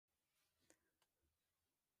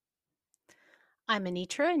I'm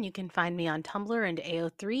Anitra, and you can find me on Tumblr and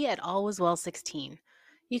AO3 at allwaswell16.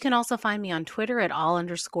 You can also find me on Twitter at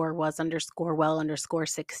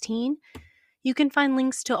all_was_well_16. You can find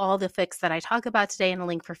links to all the fics that I talk about today and a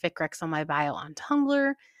link for FicRecs on my bio on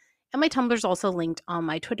Tumblr. And my Tumblr is also linked on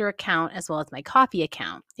my Twitter account as well as my Ko-fi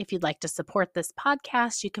account. If you'd like to support this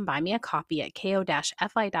podcast, you can buy me a copy at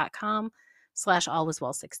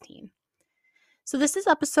ko-fi.com/allwaswell16. So this is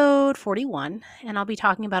episode 41, and I'll be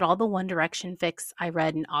talking about all the One Direction fics I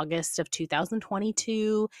read in August of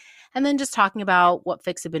 2022, and then just talking about what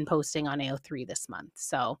fics have been posting on AO3 this month.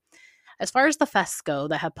 So as far as the fests go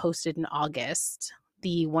that have posted in August,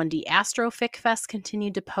 the 1D Astro Fic Fest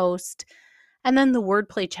continued to post, and then the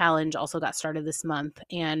Wordplay Challenge also got started this month,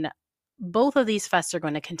 and both of these fests are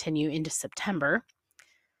going to continue into September.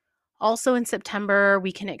 Also in September,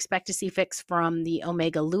 we can expect to see fics from the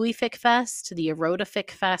Omega Louie Fic Fest, the Eroda Fic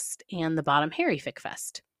Fest, and the Bottom Harry Fic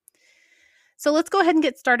Fest. So let's go ahead and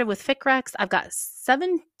get started with FicRecs. I've got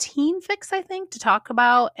 17 fics, I think, to talk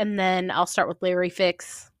about, and then I'll start with Larry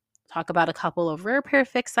Fics, talk about a couple of Rare Pair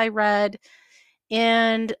fics I read,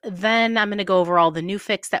 and then I'm going to go over all the new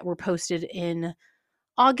fics that were posted in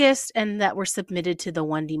August and that were submitted to the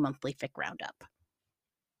 1D Monthly Fic Roundup.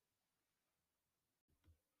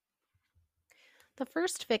 The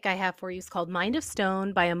first fic I have for you is called Mind of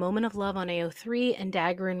Stone by A Moment of Love on AO3 and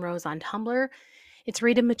Dagger and Rose on Tumblr. It's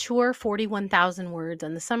rated mature, 41,000 words,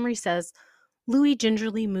 and the summary says, Louis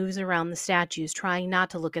gingerly moves around the statues, trying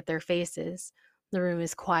not to look at their faces. The room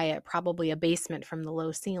is quiet, probably a basement from the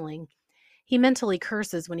low ceiling. He mentally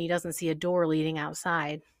curses when he doesn't see a door leading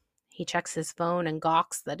outside. He checks his phone and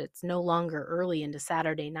gawks that it's no longer early into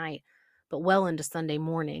Saturday night, but well into Sunday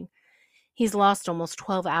morning. He's lost almost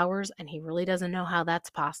 12 hours, and he really doesn't know how that's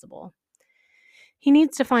possible. He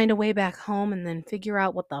needs to find a way back home and then figure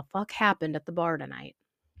out what the fuck happened at the bar tonight.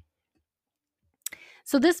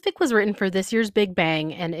 So this fic was written for this year's Big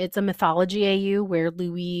Bang, and it's a mythology AU where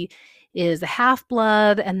Louis is a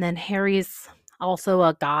half-blood, and then Harry's also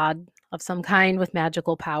a god of some kind with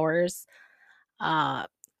magical powers.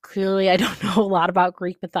 Clearly, I don't know a lot about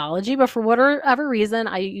Greek mythology, but for whatever reason,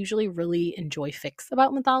 I usually really enjoy fics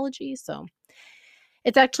about mythology. So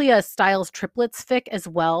it's actually a Styles triplets fic as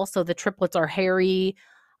well. So the triplets are Harry,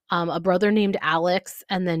 a brother named Alex,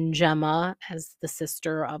 and then Gemma as the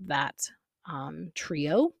sister of that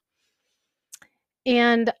trio.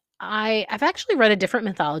 And I've actually read a different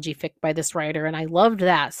mythology fic by this writer, and I loved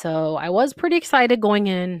that. So I was pretty excited going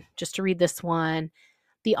in just to read this one.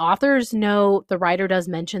 The author's note, the writer does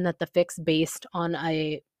mention that the fic's based on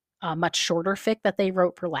a much shorter fic that they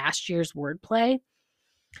wrote for last year's Wordplay.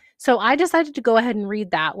 So I decided to go ahead and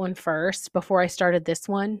read that one first before I started this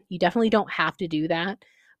one. You definitely don't have to do that,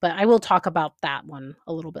 but I will talk about that one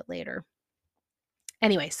a little bit later.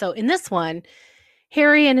 Anyway, so in this one,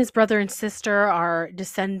 Harry and his brother and sister are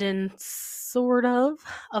descendants, sort of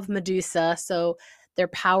Medusa. So their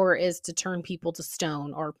power is to turn people to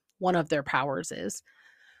stone, or one of their powers is.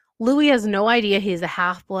 Louis has no idea he's a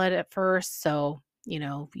half-blood at first, so,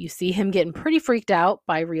 you see him getting pretty freaked out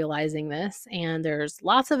by realizing this, and there's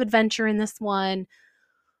lots of adventure in this one.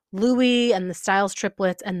 Louis and the Styles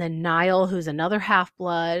triplets, and then Niall, who's another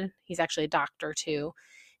half-blood. He's actually a doctor, too.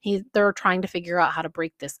 They're trying to figure out how to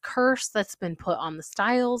break this curse that's been put on the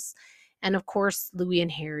Styles, and of course, Louis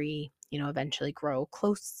and Harry, eventually grow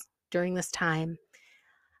close during this time.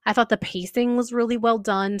 I thought the pacing was really well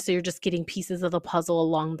done. So you're just getting pieces of the puzzle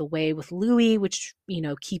along the way with Louis, which,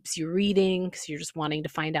 keeps you reading because you're just wanting to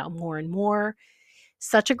find out more and more.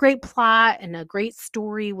 Such a great plot and a great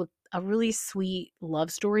story with a really sweet love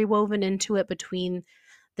story woven into it between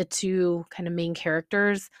the two kind of main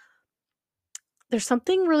characters. There's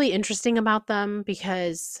something really interesting about them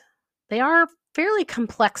because they are fairly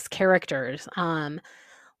complex characters.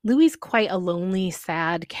 Louis quite a lonely,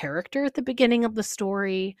 sad character at the beginning of the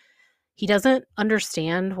story. He doesn't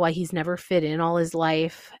understand why he's never fit in all his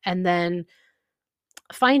life. And then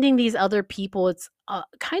finding these other people, it's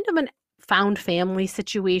kind of a found family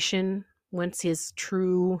situation once his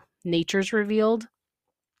true nature's revealed.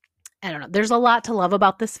 I don't know. There's a lot to love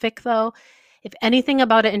about this fic, though. If anything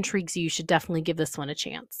about it intrigues you, you should definitely give this one a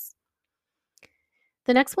chance.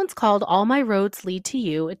 The next one's called All My Roads Lead to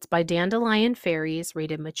You. It's by Dandelion Fairies,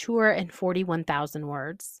 rated mature and 41,000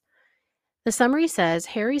 words. The summary says,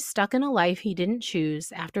 Harry's stuck in a life he didn't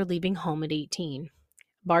choose after leaving home at 18.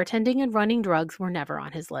 Bartending and running drugs were never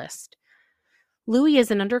on his list. Louis is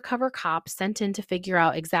an undercover cop sent in to figure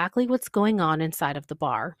out exactly what's going on inside of the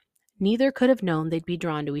bar. Neither could have known they'd be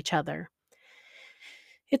drawn to each other.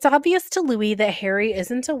 It's obvious to Louis that Harry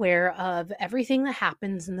isn't aware of everything that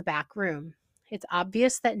happens in the back room. It's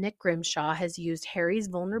obvious that Nick Grimshaw has used Harry's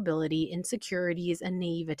vulnerability, insecurities, and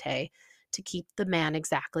naivete to keep the man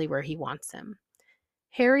exactly where he wants him.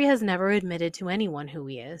 Harry has never admitted to anyone who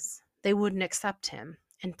he is. They wouldn't accept him.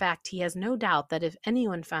 In fact, he has no doubt that if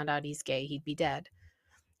anyone found out he's gay, he'd be dead.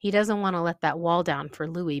 He doesn't want to let that wall down for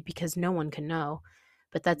Louis because no one can know.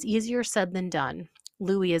 But that's easier said than done.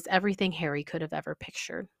 Louis is everything Harry could have ever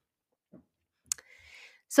pictured.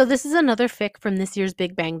 So this is another fic from this year's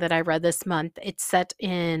Big Bang that I read this month. It's set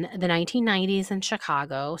in the 1990s in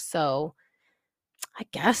Chicago, so I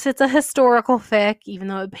guess it's a historical fic, even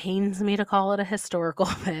though it pains me to call it a historical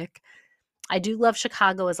fic. I do love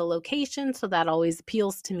Chicago as a location, so that always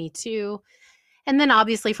appeals to me too. And then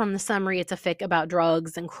obviously from the summary, it's a fic about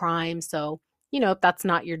drugs and crime, so if that's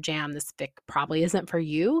not your jam, this fic probably isn't for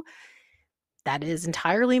you. That is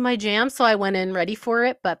entirely my jam, so I went in ready for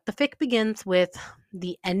it. But the fic begins with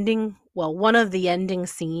the ending, well, one of the ending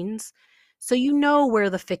scenes. So you know where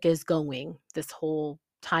the fic is going this whole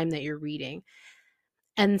time that you're reading.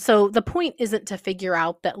 And so the point isn't to figure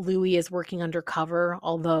out that Louis is working undercover,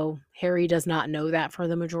 although Harry does not know that for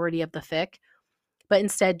the majority of the fic. But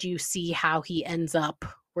instead you see how he ends up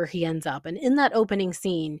where he ends up. And in that opening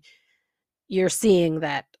scene, you're seeing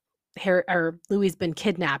that Louis been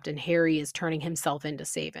kidnapped and Harry is turning himself in to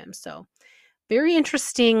save him. So very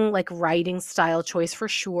interesting, writing style choice for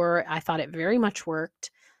sure. I thought it very much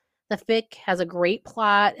worked. The fic has a great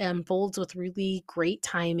plot and unfolds with really great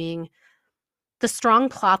timing. The strong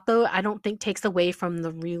plot, though, I don't think takes away from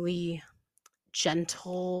the really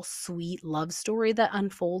gentle, sweet love story that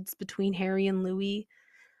unfolds between Harry and Louis.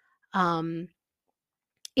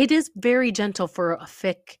 It is very gentle for a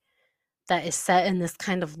fic that is set in this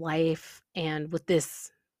kind of life and with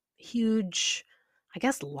this huge, I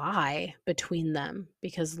guess, lie between them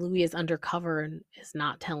because Louis is undercover and is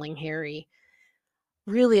not telling Harry.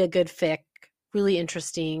 Really a good fic, really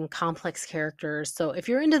interesting, complex characters. So if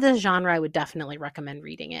you're into this genre, I would definitely recommend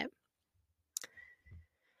reading it.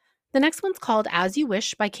 The next one's called As You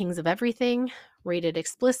Wish by Kings of Everything, rated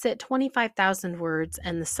explicit, 25,000 words,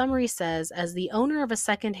 and the summary says, as the owner of a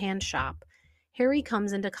secondhand shop, Harry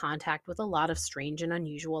comes into contact with a lot of strange and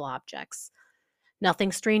unusual objects.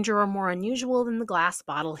 Nothing stranger or more unusual than the glass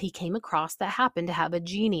bottle he came across that happened to have a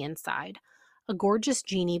genie inside, a gorgeous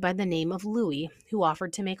genie by the name of Louis, who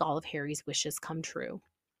offered to make all of Harry's wishes come true.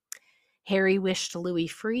 Harry wished Louis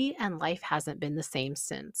free, and life hasn't been the same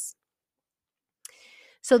since.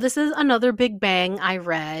 So this is another Big Bang I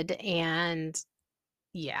read, and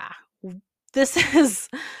yeah, this is,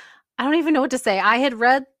 I don't even know what to say. I had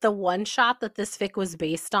read the one shot that this fic was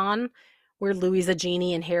based on, where Louis is a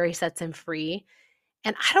genie and Harry sets him free.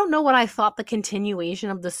 And I don't know what I thought the continuation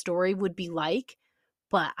of the story would be like,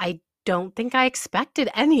 but I don't think I expected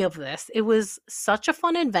any of this. It was such a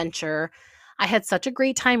fun adventure. I had such a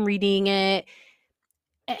great time reading it.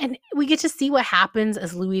 And we get to see what happens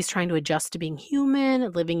as Louis is trying to adjust to being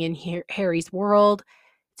human, living in Harry's world.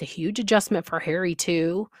 It's a huge adjustment for Harry,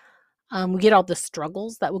 too. We get all the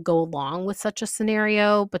struggles that would go along with such a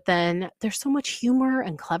scenario, but then there's so much humor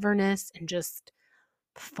and cleverness and just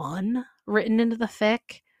fun written into the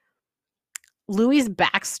fic. Louis'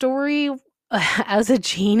 backstory as a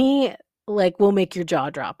genie, will make your jaw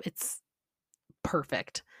drop. It's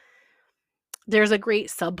perfect. There's a great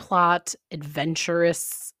subplot,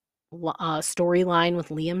 adventurous storyline with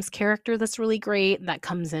Liam's character that's really great. That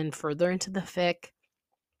comes in further into the fic.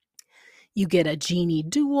 You get a genie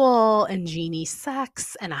duel and genie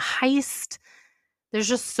sex and a heist. There's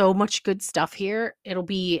just so much good stuff here. It'll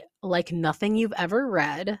be like nothing you've ever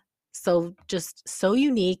read. So just so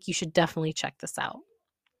unique. You should definitely check this out.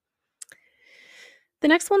 The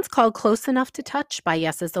next one's called Close Enough to Touch by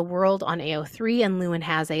Yes is the World on AO3 and Lewin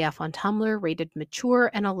Has AF on Tumblr, rated mature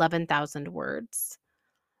and 11,000 words.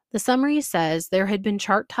 The summary says there had been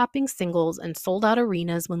chart-topping singles and sold-out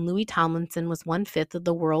arenas when Louis Tomlinson was 1/5 of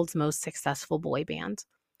the world's most successful boy band.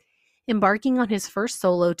 Embarking on his first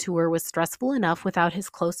solo tour was stressful enough without his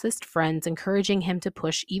closest friends encouraging him to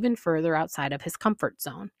push even further outside of his comfort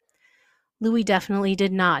zone. Louis definitely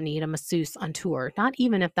did not need a masseuse on tour, not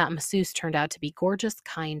even if that masseuse turned out to be gorgeous,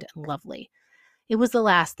 kind, and lovely. It was the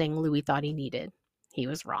last thing Louis thought he needed. He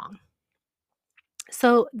was wrong.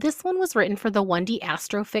 So this one was written for the 1D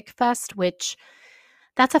Astro Fic Fest, which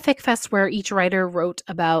that's a fic fest where each writer wrote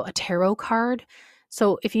about a tarot card.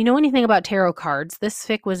 So if you know anything about tarot cards, this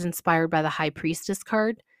fic was inspired by the High Priestess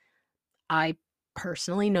card. I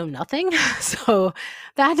personally know nothing, so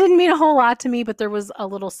that didn't mean a whole lot to me, but there was a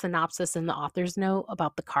little synopsis in the author's note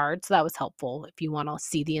about the card, so that was helpful if you want to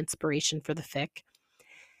see the inspiration for the fic.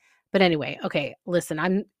 But anyway, okay, listen,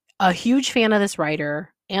 I'm a huge fan of this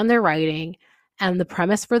writer and their writing. And the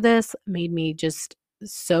premise for this made me just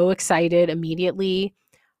so excited immediately.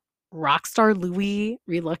 Rockstar Louis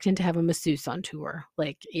reluctant to have a masseuse on tour.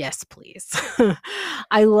 Like, yes, please.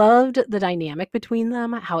 I loved the dynamic between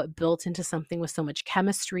them, how it built into something with so much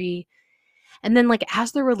chemistry. And then, like,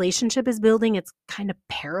 as the relationship is building, it's kind of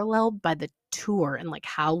paralleled by the tour and like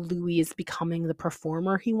how Louis is becoming the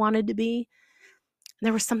performer he wanted to be.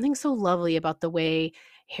 There was something so lovely about the way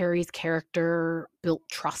Harry's character built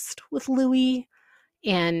trust with Louis.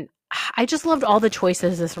 And I just loved all the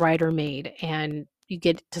choices this writer made. And you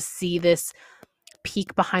get to see this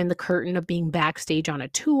peek behind the curtain of being backstage on a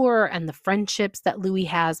tour and the friendships that Louis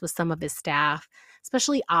has with some of his staff,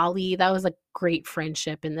 especially Ollie. That was a great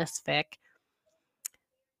friendship in this fic.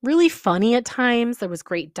 Really funny at times. There was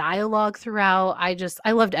great dialogue throughout.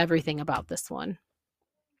 I loved everything about this one.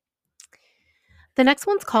 The next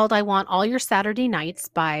one's called I Want All Your Saturday Nights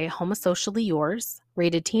by Homosocially Yours,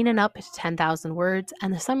 rated teen and up to 10,000 words,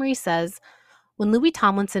 and the summary says, when Louis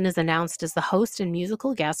Tomlinson is announced as the host and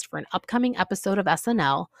musical guest for an upcoming episode of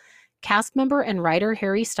SNL, cast member and writer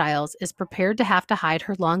Harry Styles is prepared to have to hide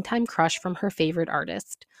her longtime crush from her favorite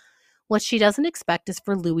artist. What she doesn't expect is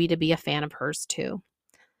for Louis to be a fan of hers too.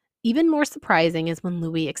 Even more surprising is when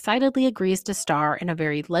Louis excitedly agrees to star in a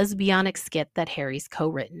very lesbianic skit that Harry's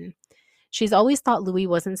co-written. She's always thought Louis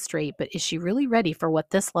wasn't straight, but is she really ready for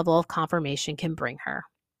what this level of confirmation can bring her?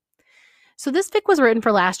 So this fic was written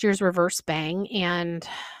for last year's Reverse Bang, and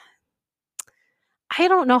I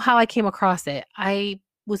don't know how I came across it. I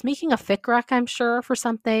was making a fic rec, I'm sure, for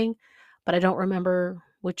something, but I don't remember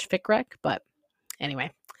which fic rec. But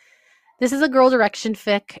anyway, this is a Girl Direction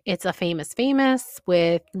fic. It's a famous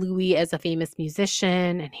with Louis as a famous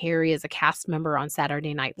musician and Harry as a cast member on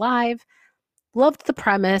Saturday Night Live. Loved the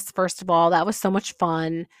premise, first of all. That was so much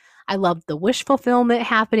fun. I loved the wish fulfillment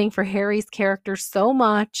happening for Harry's character so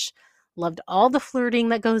much. Loved all the flirting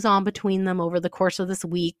that goes on between them over the course of this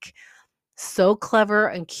week. So clever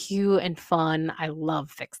and cute and fun. I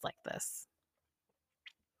love fics like this.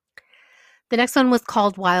 The next one was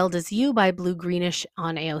called Wild as You by Blue Greenish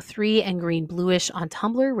on AO3 and Green Bluish on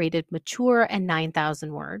Tumblr, rated mature and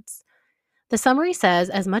 9,000 words. The summary says,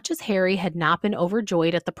 as much as Harry had not been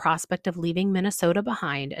overjoyed at the prospect of leaving Minnesota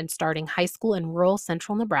behind and starting high school in rural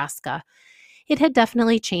central Nebraska, it had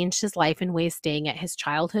definitely changed his life in ways staying at his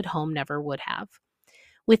childhood home never would have.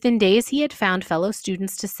 Within days, he had found fellow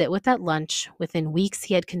students to sit with at lunch. Within weeks,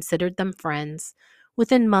 he had considered them friends.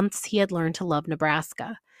 Within months, he had learned to love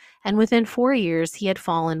Nebraska. And within 4 years, he had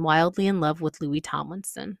fallen wildly in love with Louis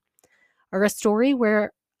Tomlinson. Or a story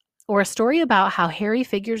about how Harry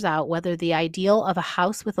figures out whether the ideal of a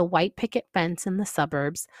house with a white picket fence in the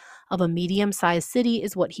suburbs of a medium-sized city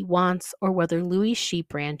is what he wants, or whether Louis'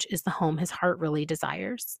 sheep ranch is the home his heart really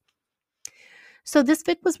desires. So this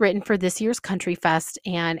fic was written for this year's Country Fest,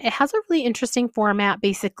 and it has a really interesting format,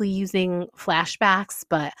 basically using flashbacks,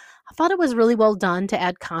 but I thought it was really well done to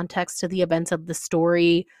add context to the events of the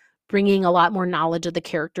story, bringing a lot more knowledge of the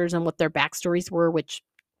characters and what their backstories were, which,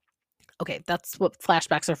 okay, that's what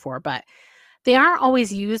flashbacks are for, but they aren't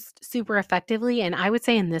always used super effectively, and I would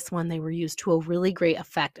say in this one they were used to a really great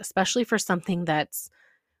effect, especially for something that's,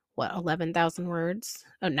 11,000 words?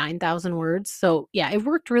 Oh, 9,000 words. So yeah, it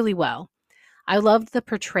worked really well. I loved the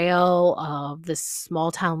portrayal of this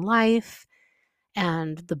small town life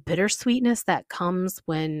and the bittersweetness that comes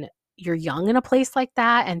when you're young in a place like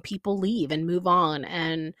that and people leave and move on.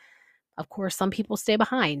 And of course, some people stay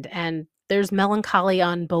behind, and there's melancholy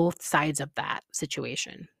on both sides of that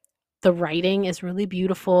situation. The writing is really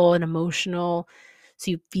beautiful and emotional,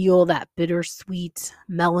 so you feel that bittersweet,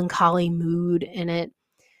 melancholy mood in it.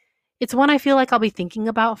 It's one I feel like I'll be thinking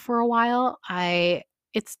about for a while.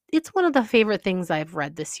 It's one of the favorite things I've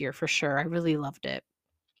read this year for sure. I really loved it.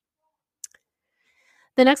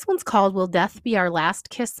 The next one's called Will Death Be Our Last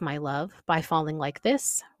Kiss, My Love by Falling Like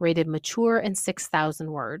This, rated mature and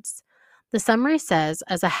 6,000 words. The summary says,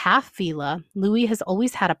 as a half Vila, Louis has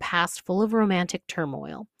always had a past full of romantic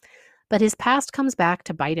turmoil. But his past comes back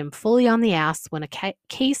to bite him fully on the ass when a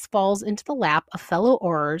case falls into the lap of fellow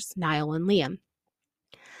Aurors, Niall and Liam.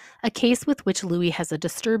 A case with which Louis has a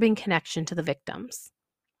disturbing connection to the victims.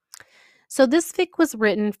 So this fic was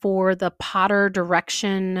written for the Potter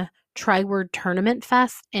Direction Tri-Word Tournament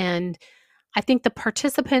Fest, and I think the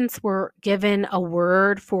participants were given a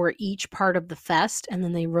word for each part of the fest, and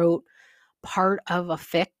then they wrote part of a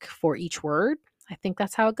fic for each word. I think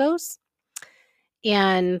that's how it goes.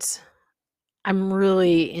 And I'm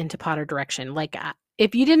really into Potter Direction. Like,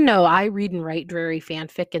 if you didn't know, I read and write dreary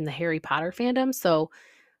fanfic in the Harry Potter fandom, so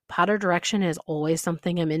Potter Direction is always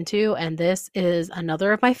something I'm into, and this is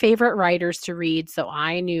another of my favorite writers to read, so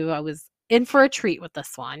I knew I was in for a treat with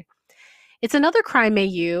this one. It's another crime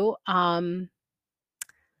AU. I've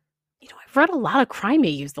read a lot of crime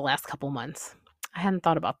AUs the last couple months. I hadn't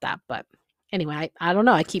thought about that, but anyway, I don't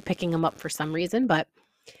know. I keep picking them up for some reason, but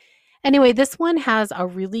anyway, this one has a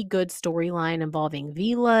really good storyline involving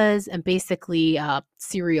villas and basically a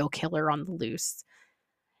serial killer on the loose.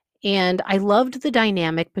 And I loved the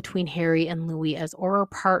dynamic between Harry and Louis as aura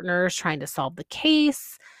partners trying to solve the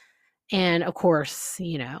case. And of course,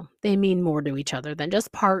 they mean more to each other than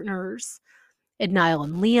just partners. And Niall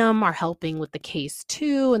and Liam are helping with the case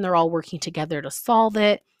too, and they're all working together to solve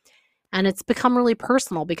it. And it's become really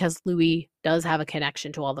personal because Louis does have a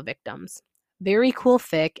connection to all the victims. Very cool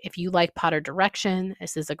fic. If you like Potter direction,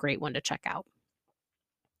 this is a great one to check out.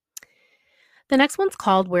 The next one's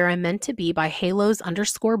called Where I'm Meant to Be by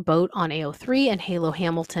Halos_boat on AO3 and Halo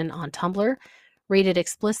Hamilton on Tumblr. Rated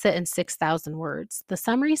explicit and 6,000 words. The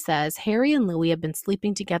summary says Harry and Louis have been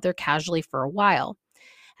sleeping together casually for a while.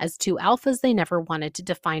 As two alphas, they never wanted to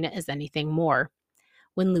define it as anything more.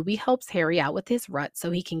 When Louis helps Harry out with his rut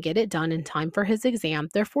so he can get it done in time for his exam,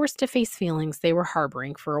 they're forced to face feelings they were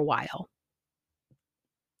harboring for a while.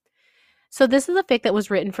 So this is a fic that was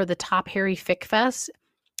written for the Top Harry Fic Fest.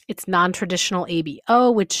 It's non-traditional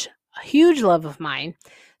ABO, which a huge love of mine.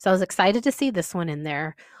 So I was excited to see this one in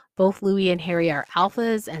there. Both Louis and Harry are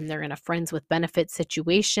alphas, and they're in a friends with benefits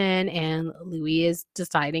situation, and Louis is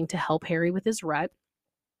deciding to help Harry with his rut.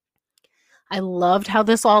 I loved how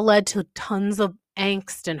this all led to tons of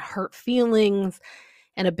angst and hurt feelings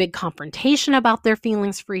and a big confrontation about their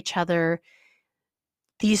feelings for each other.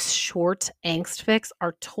 These short angst fics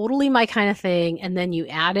are totally my kind of thing, and then you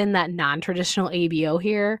add in that non-traditional ABO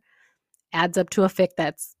here, adds up to a fic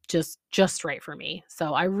that's just right for me.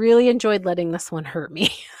 So I really enjoyed letting this one hurt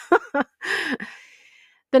me.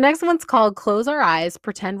 The next one's called Close Our Eyes,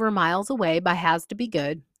 Pretend We're Miles Away by Has to Be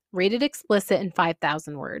Good, rated explicit and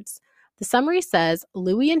 5,000 words. The summary says,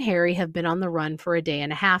 Louis and Harry have been on the run for a day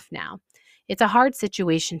and a half now. It's a hard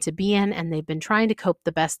situation to be in, and they've been trying to cope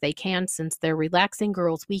the best they can since their relaxing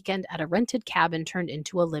girls' weekend at a rented cabin turned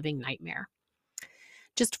into a living nightmare.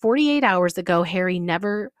 Just 48 hours ago, Harry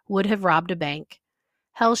never would have robbed a bank.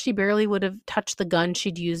 Hell, she barely would have touched the gun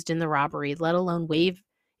she'd used in the robbery, let alone wave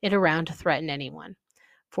it around to threaten anyone.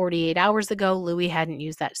 48 hours ago, Louis hadn't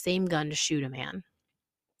used that same gun to shoot a man.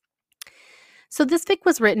 So this fic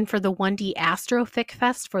was written for the 1D Astro Fic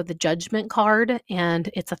Fest for the Judgment card, and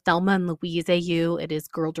it's a Thelma and Louise AU. It is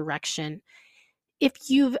girl direction. If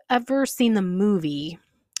you've ever seen the movie,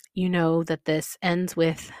 you know that this ends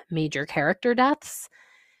with major character deaths.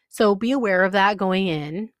 So be aware of that going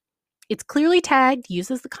in. It's clearly tagged,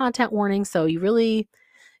 uses the content warning, so you really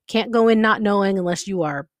can't go in not knowing unless you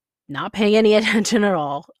are not paying any attention at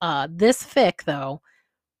all. This fic, though,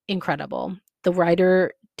 incredible. The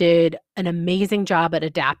writer did an amazing job at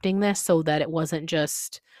adapting this so that it wasn't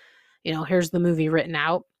just, here's the movie written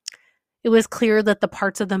out. It was clear that the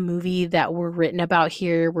parts of the movie that were written about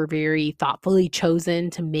here were very thoughtfully chosen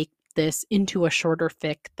to make this into a shorter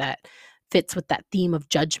fic that fits with that theme of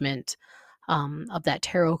judgment of that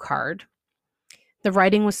tarot card. The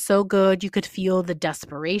writing was so good. You could feel the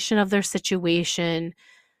desperation of their situation.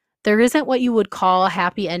 There isn't what you would call a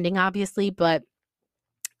happy ending, obviously, but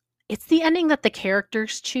it's the ending that the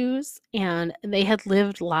characters choose, and they had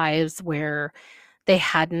lived lives where they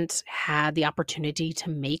hadn't had the opportunity to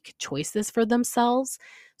make choices for themselves.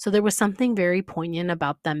 So there was something very poignant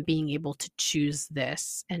about them being able to choose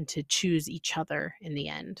this and to choose each other in the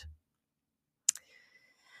end.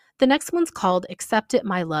 The next one's called Accept It,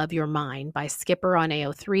 My Love, You're Mine by Skipper on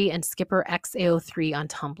AO3 and Skipper XAO3 on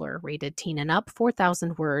Tumblr, rated teen and up,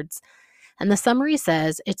 4,000 words. And the summary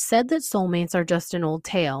says, it's said that soulmates are just an old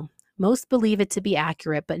tale. Most believe it to be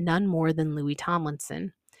accurate, but none more than Louis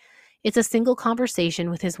Tomlinson. It's a single conversation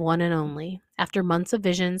with his one and only. After months of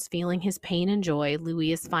visions, feeling his pain and joy,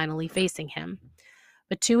 Louis is finally facing him.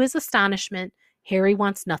 But to his astonishment, Harry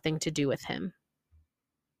wants nothing to do with him.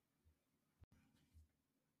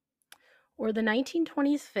 Or the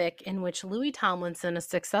 1920s fic in which Louis Tomlinson, a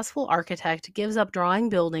successful architect, gives up drawing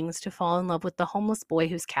buildings to fall in love with the homeless boy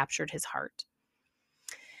who's captured his heart.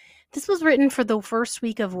 This was written for the first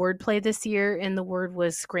week of wordplay this year, and the word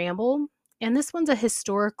was scramble. And this one's a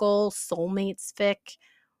historical soulmates fic.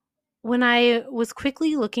 When I was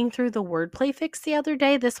quickly looking through the wordplay fics the other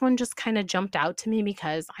day, this one just kind of jumped out to me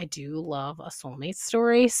because I do love a soulmate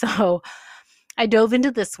story. So I dove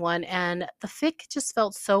into this one, and the fic just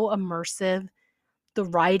felt so immersive. The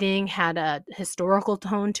writing had a historical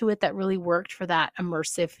tone to it that really worked for that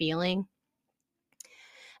immersive feeling.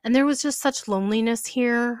 And there was just such loneliness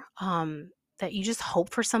here that you just hope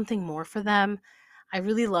for something more for them. I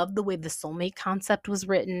really loved the way the soulmate concept was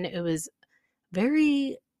written. It was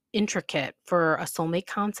very intricate for a soulmate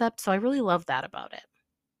concept, so I really love that about it.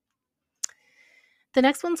 The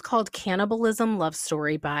next one's called Cannibalism Love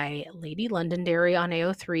Story by Lady Londonderry on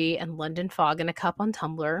AO3 and London Fog in a Cup on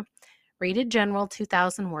Tumblr. Rated general,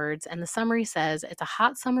 2,000 words, and the summary says it's a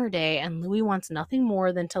hot summer day and Louis wants nothing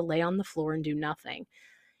more than to lay on the floor and do nothing.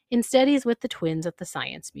 Instead, he's with the twins at the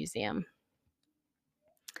Science Museum.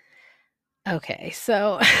 Okay,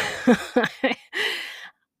 so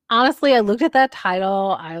honestly, I looked at that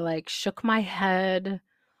title, I shook my head,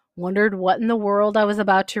 wondered what in the world I was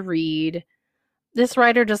about to read. This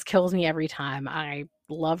writer just kills me every time. I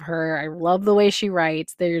love her. I love the way she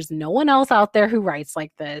writes. There's no one else out there who writes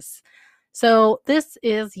like this. So this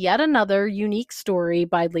is yet another unique story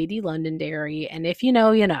by Lady Londonderry, and if you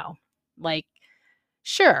know, you know. Like,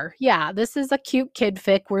 sure, yeah, this is a cute kid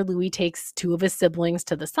fic where Louis takes two of his siblings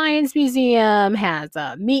to the Science Museum, has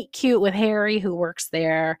a meet cute with Harry who works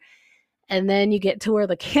there, and then you get to where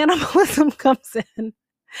the cannibalism comes in.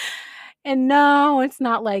 And no, it's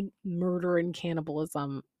not like murder and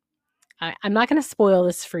cannibalism. I'm not going to spoil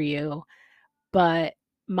this for you, but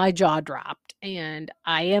my jaw dropped. And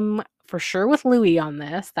I am for sure with Louis on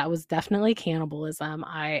this. That was definitely cannibalism.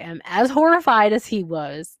 I am as horrified as he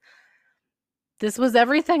was. This was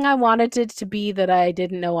everything I wanted it to be that I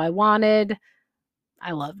didn't know I wanted.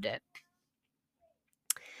 I loved it.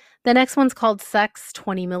 The next one's called Sex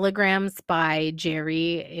 20 Milligrams by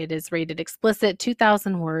Jerry. It is rated explicit,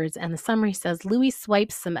 2,000 words, and the summary says Louis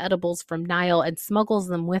swipes some edibles from Niall and smuggles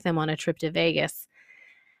them with him on a trip to Vegas.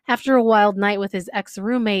 After a wild night with his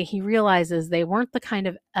ex-roommate, he realizes they weren't the kind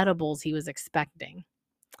of edibles he was expecting.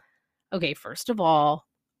 Okay, first of all,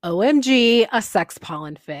 OMG, a sex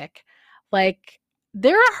pollen fic. Like,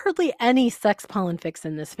 there are hardly any sex pollen fics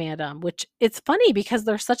in this fandom, which it's funny because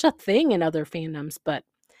there's such a thing in other fandoms, but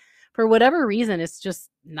for whatever reason, it's just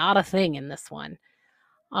not a thing in this one.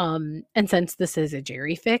 And since this is a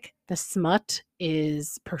Jerry fic, the smut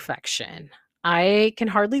is perfection. I can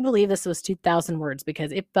hardly believe this was 2,000 words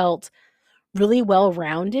because it felt really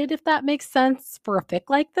well-rounded, if that makes sense, for a fic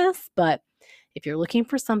like this. But if you're looking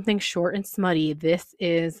for something short and smutty, this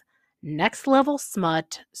is next level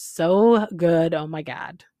smut. So good. Oh my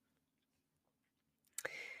God.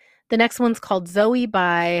 The next one's called Zoe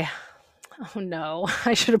by... Oh no,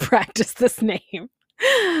 I should have practiced this name.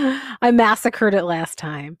 I massacred it last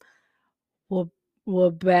time.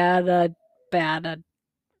 Wabada, bada,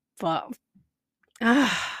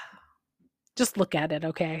 just look at it,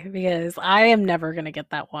 okay? Because I am never going to get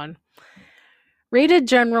that one. Rated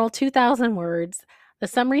general, 2,000 words. The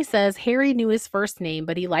summary says Harry knew his first name,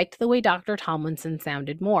 but he liked the way Dr. Tomlinson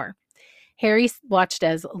sounded more. Harry watched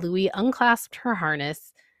as Louis unclasped her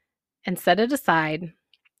harness and set it aside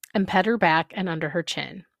and pet her back and under her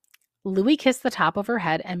chin. Louis kissed the top of her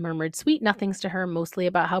head and murmured sweet nothings to her, mostly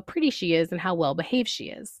about how pretty she is and how well behaved she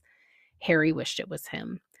is. Harry wished it was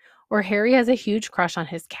him. Or Harry has a huge crush on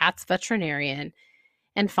his cat's veterinarian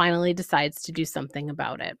and finally decides to do something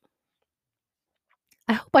about it.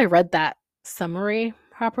 I hope I read that summary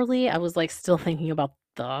properly. I was still thinking about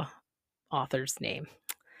the author's name.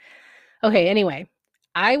 Okay, anyway,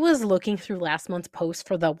 I was looking through last month's post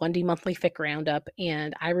for the 1D Monthly Fic Roundup,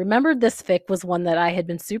 and I remembered this fic was one that I had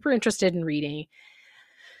been super interested in reading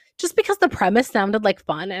just because the premise sounded like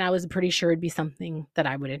fun, and I was pretty sure it'd be something that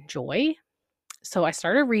I would enjoy. So I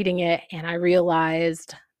started reading it, and I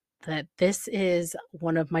realized that this is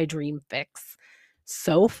one of my dream fics.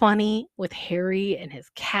 So funny with Harry and his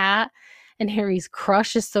cat, and Harry's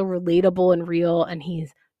crush is so relatable and real, and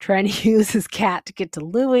he's trying to use his cat to get to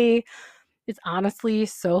Louis. It's honestly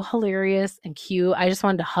so hilarious and cute. I just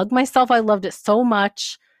wanted to hug myself. I loved it so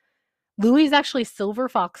much. Louis is actually Silver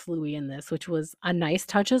Fox Louis in this, which was a nice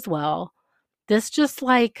touch as well. This just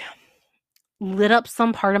lit up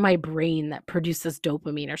some part of my brain that produces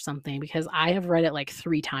dopamine or something because I have read it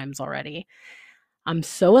 3 times already. I'm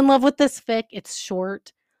so in love with this fic. It's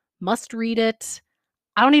short. Must read it.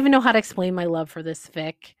 I don't even know how to explain my love for this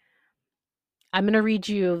fic. I'm going to read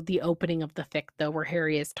you the opening of the fic, though, where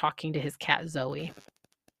Harry is talking to his cat, Zoe.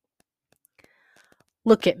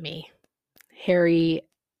 Look at me. Harry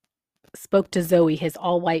spoke to Zoe, his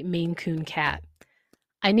all-white Maine Coon cat.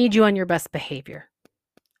 I need you on your best behavior.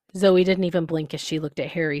 Zoe didn't even blink as she looked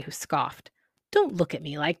at Harry, who scoffed. Don't look at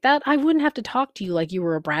me like that. I wouldn't have to talk to you like you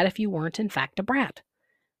were a brat if you weren't, in fact, a brat.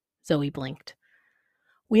 Zoe blinked.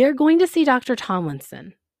 We are going to see Dr.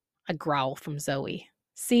 Tomlinson. A growl from Zoe.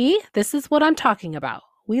 See, this is what I'm talking about.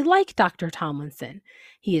 We like Dr. Tomlinson.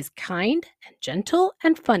 He is kind and gentle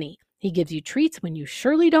and funny. He gives you treats when you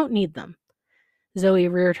surely don't need them. Zoe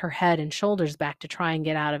reared her head and shoulders back to try and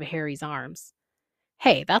get out of Harry's arms.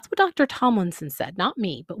 Hey, that's what Dr. Tomlinson said, not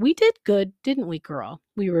me, but we did good, didn't we, girl?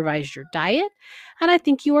 We revised your diet, and I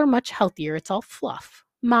think you are much healthier. It's all fluff.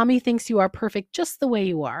 Mommy thinks you are perfect just the way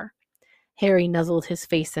you are. Harry nuzzled his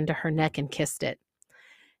face into her neck and kissed it.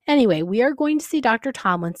 Anyway, we are going to see Dr.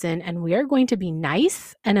 Tomlinson, and we are going to be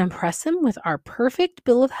nice and impress him with our perfect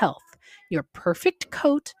bill of health, your perfect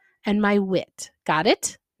coat, and my wit. Got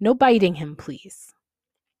it? No biting him, please.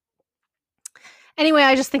 Anyway,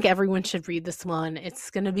 I just think everyone should read this one. It's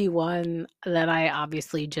going to be one that I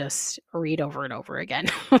obviously just read over and over again.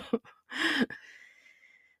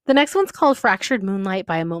 The next one's called Fractured Moonlight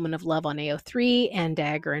by A Moment of Love on AO3 and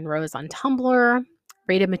Dagger and Rose on Tumblr.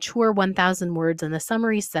 Rated mature 1,000 words, and the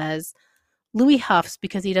summary says, Louis huffs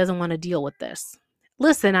because he doesn't want to deal with this.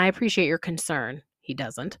 Listen, I appreciate your concern. He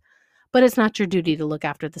doesn't. But it's not your duty to look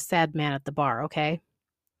after the sad man at the bar, okay?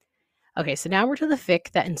 Okay, so now we're to the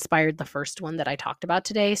fic that inspired the first one that I talked about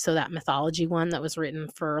today. So that mythology one that was written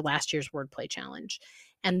for last year's wordplay challenge.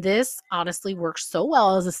 And this honestly works so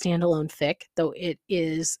well as a standalone fic, though it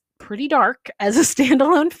is pretty dark as a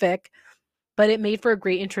standalone fic, but it made for a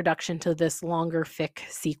great introduction to this longer fic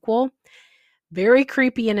sequel. Very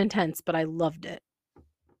creepy and intense, but I loved it.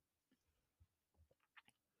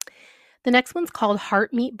 The next one's called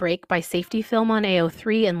Heart Meet Break by Safety Film on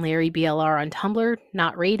AO3 and Larry BLR on Tumblr,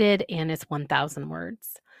 not rated, and it's 1,000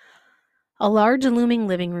 words. A large looming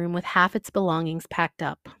living room with half its belongings packed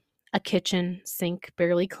up. A kitchen, sink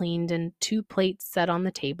barely cleaned, and 2 plates set on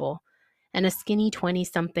the table, and a skinny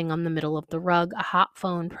 20-something on the middle of the rug, a hot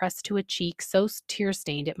phone pressed to a cheek so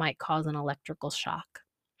tear-stained it might cause an electrical shock.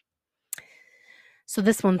 So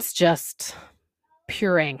this one's just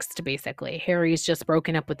pure angst, basically. Harry's just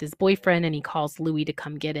broken up with his boyfriend and he calls Louis to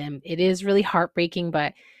come get him. It is really heartbreaking,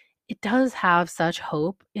 but it does have such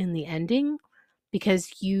hope in the ending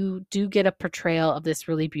because you do get a portrayal of this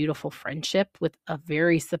really beautiful friendship with a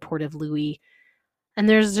very supportive Louis. And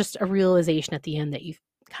there's just a realization at the end that you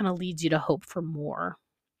kind of leads you to hope for more.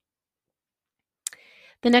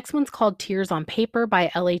 The next one's called Tears on Paper by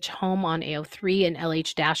LH Home on AO3 and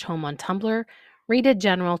LH-Home on Tumblr. Rated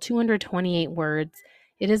general, 228 words.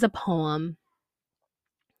 It is a poem.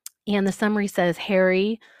 And the summary says,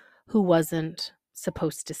 Harry, who wasn't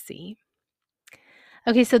supposed to see.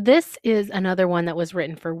 Okay, so this is another one that was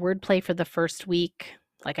written for wordplay for the first week.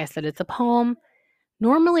 Like I said, it's a poem.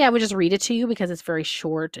 Normally, I would just read it to you because it's very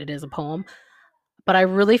short. It is a poem. But I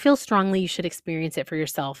really feel strongly you should experience it for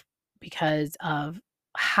yourself because of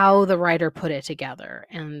how the writer put it together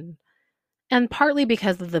and partly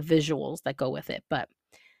because of the visuals that go with it. But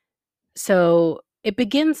so it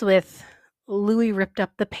begins with Louis ripped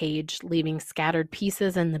up the page, leaving scattered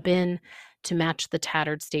pieces in the bin to match the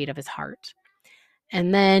tattered state of his heart.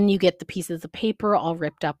 And then you get the pieces of paper all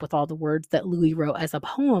ripped up with all the words that Louis wrote as a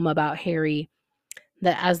poem about Harry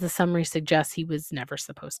that, as the summary suggests, he was never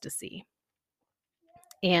supposed to see.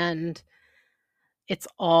 And it's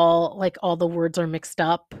all like all the words are mixed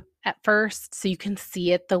up at first, so you can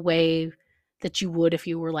see it the way that you would if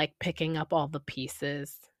you were like picking up all the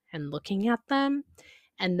pieces and looking at them.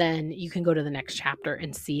 And then you can go to the next chapter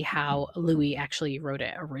and see how Louis actually wrote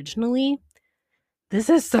it originally.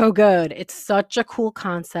 This is so good. It's such a cool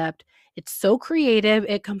concept. It's so creative.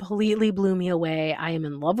 It completely blew me away. I am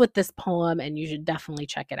in love with this poem, and you should definitely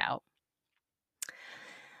check it out.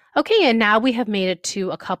 Okay, and now we have made it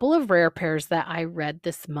to a couple of rare pairs that I read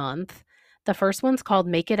this month. The first one's called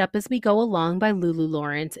Make It Up As We Go Along by Lulu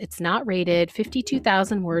Lawrence. It's not rated,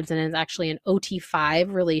 52,000 words, and it's actually an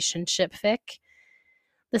OT5 relationship fic.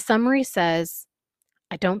 The summary says,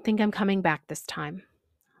 I don't think I'm coming back this time.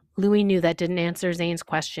 Louis knew that didn't answer Zane's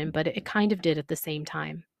question, but it kind of did at the same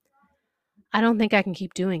time. I don't think I can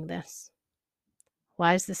keep doing this.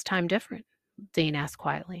 Why is this time different? Zane asked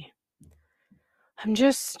quietly. I'm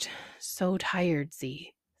just so tired,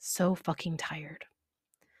 Z. So fucking tired.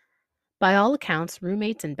 By all accounts,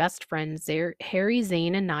 roommates and best friends Harry,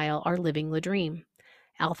 Zane, and Niall are living the dream.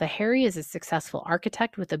 Alpha Harry is a successful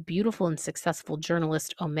architect with a beautiful and successful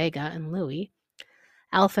journalist, Omega, and Louis.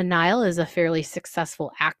 Alpha Niall is a fairly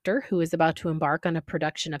successful actor who is about to embark on a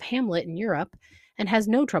production of Hamlet in Europe and has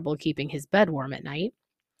no trouble keeping his bed warm at night.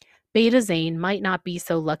 Beta Zane might not be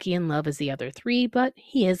so lucky in love as the other 3, but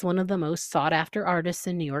he is one of the most sought-after artists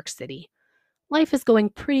in New York City. Life is going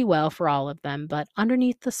pretty well for all of them, but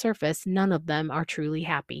underneath the surface, none of them are truly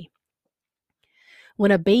happy.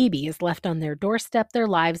 When a baby is left on their doorstep, their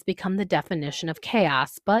lives become the definition of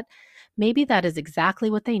chaos, but maybe that is exactly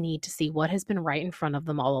what they need to see what has been right in front of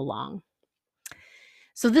them all along.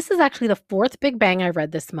 So this is actually the 4th Big Bang I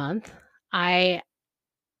read this month.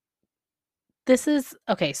 This this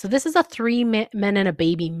is a men and a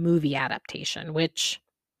baby movie adaptation, which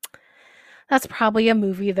that's probably a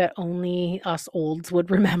movie that only us olds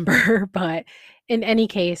would remember. But in any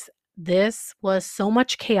case, this was so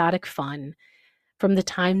much chaotic fun from the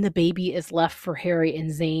time the baby is left for Harry and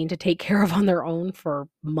Zayn to take care of on their own for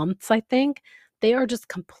months, I think. They are just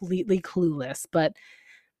completely clueless. But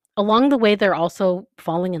along the way, they're also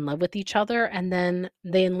falling in love with each other. And then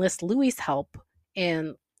they enlist Louis's help.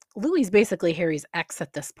 And Louis is basically Harry's ex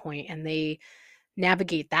at this point, and they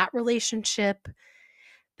navigate that relationship.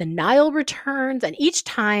 The Nile returns, and each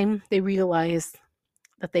time they realize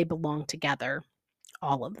that they belong together,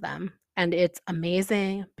 all of them. And it's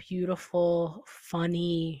amazing, beautiful,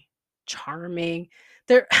 funny, charming.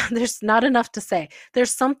 There's not enough to say.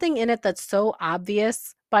 There's something in it that's so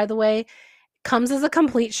obvious, by the way, comes as a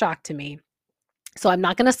complete shock to me. So I'm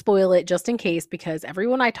not going to spoil it just in case, because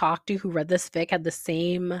everyone I talked to who read this fic had the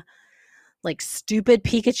same like stupid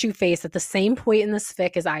Pikachu face at the same point in this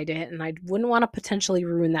fic as I did, and I wouldn't want to potentially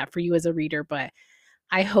ruin that for you as a reader, but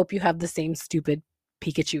I hope you have the same stupid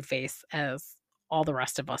Pikachu face as all the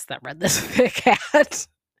rest of us that read this fic had.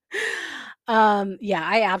 Yeah,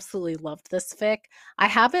 I absolutely loved this fic. I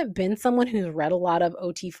haven't been someone who's read a lot of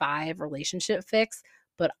OT5 relationship fics,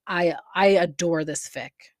 but I adore this fic.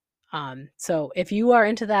 So if you are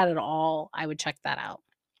into that at all, I would check that out.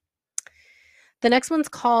 The next one's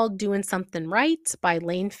called Doing Something Right by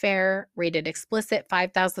Lane Fair, rated explicit,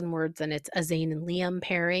 5,000 words, and it's a Zayn and Liam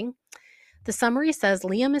pairing. The summary says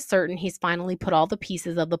Liam is certain he's finally put all the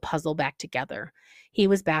pieces of the puzzle back together. He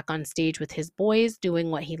was back on stage with his boys, doing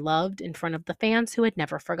what he loved in front of the fans who had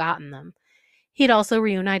never forgotten them. He'd also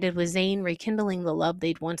reunited with Zayn, rekindling the love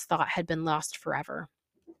they'd once thought had been lost forever.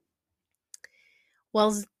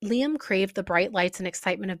 While Liam craved the bright lights and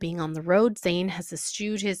excitement of being on the road, Zayn has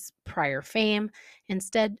eschewed his prior fame,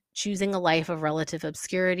 instead choosing a life of relative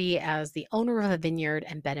obscurity as the owner of a vineyard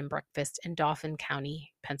and bed and breakfast in Dauphin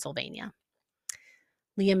County, Pennsylvania.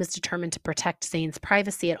 Liam is determined to protect Zayn's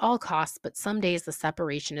privacy at all costs, but some days the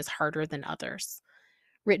separation is harder than others.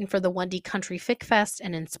 Written for the Wendy Country Fic Fest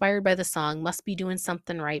and inspired by the song Must Be Doing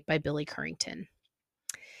Something Right by Billy Currington.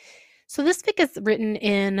 So this fic is written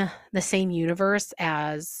in the same universe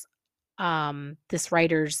as this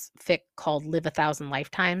writer's fic called Live a Thousand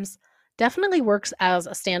Lifetimes. Definitely works as a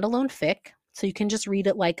standalone fic, so you can just read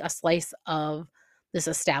it like a slice of this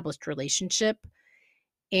established relationship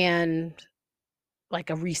and like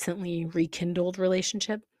a recently rekindled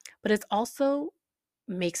relationship. But it also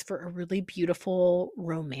makes for a really beautiful,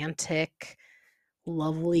 romantic,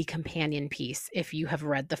 lovely companion piece if you have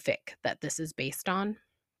read the fic that this is based on.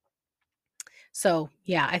 So,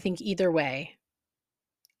 yeah, I think either way,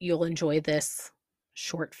 you'll enjoy this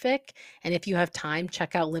short fic. And if you have time,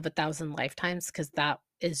 check out Live a Thousand Lifetimes, because that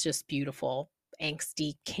is just beautiful,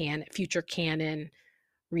 angsty, future canon,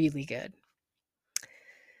 really good.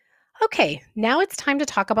 Okay, now it's time to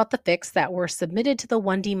talk about the fics that were submitted to the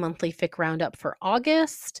 1D Monthly Fic Roundup for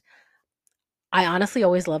August. I honestly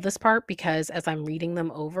always love this part because as I'm reading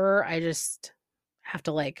them over, I just have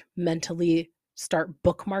to like mentally start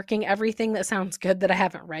bookmarking everything that sounds good that I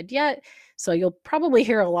haven't read yet. So you'll probably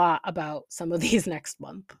hear a lot about some of these next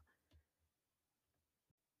month.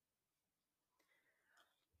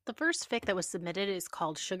 The first fic that was submitted is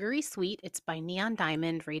called Sugary Sweet. It's by Neon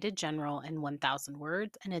Diamond, rated general and 1,000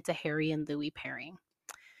 words, and it's a Harry and Louis pairing.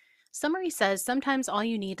 Summary says sometimes all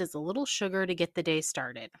you need is a little sugar to get the day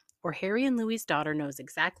started, or Harry and Louis's daughter knows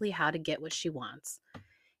exactly how to get what she wants.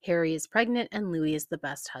 Harry is pregnant and Louis is the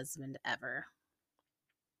best husband ever.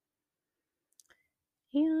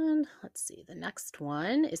 And let's see, the next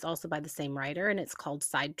one is also by the same writer, and it's called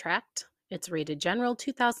Sidetracked. It's rated general,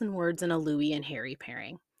 2,000 words, and a Louis and Harry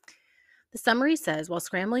pairing. The summary says, while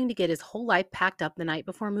scrambling to get his whole life packed up the night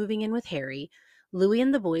before moving in with Harry, Louis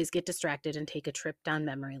and the boys get distracted and take a trip down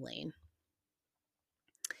memory lane.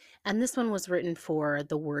 And this one was written for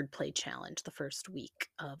the Wordplay Challenge, the first week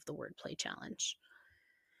of the Wordplay Challenge.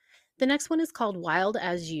 The next one is called Wild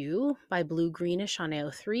as You by Blue Greenish on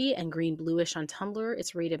AO3 and Green Bluish on Tumblr.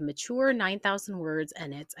 It's rated mature, 9,000 words,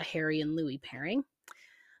 and it's a Harry and Louis pairing.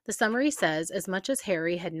 The summary says, as much as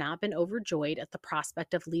Harry had not been overjoyed at the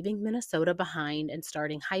prospect of leaving Minnesota behind and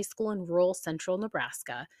starting high school in rural central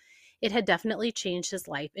Nebraska, it had definitely changed his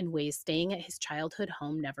life in ways staying at his childhood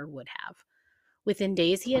home never would have. Within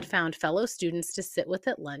days, he had found fellow students to sit with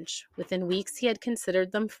at lunch. Within weeks, he had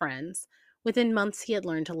considered them friends. Within months, he had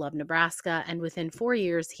learned to love Nebraska, and within 4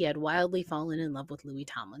 years, he had wildly fallen in love with Louis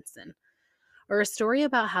Tomlinson. Or a story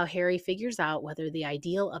about how Harry figures out whether the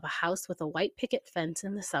ideal of a house with a white picket fence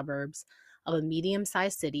in the suburbs, of a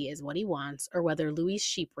medium-sized city is what he wants, or whether Louis's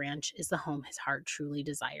sheep ranch is the home his heart truly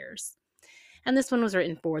desires. And this one was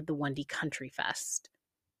written for the One D Country Fest.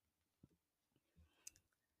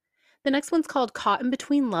 The next one's called Caught in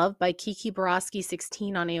Between Love by Kiki Borowski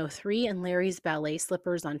 16 on AO3 and Larry's Ballet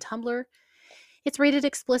Slippers on Tumblr. It's rated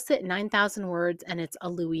explicit, 9,000 words, and it's a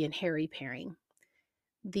Louis and Harry pairing.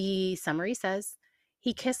 The summary says,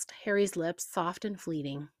 he kissed Harry's lips, soft and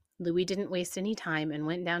fleeting. Louis didn't waste any time and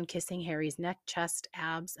went down kissing Harry's neck, chest,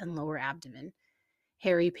 abs, and lower abdomen.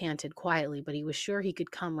 Harry panted quietly, but he was sure he could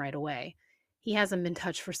come right away. He hasn't been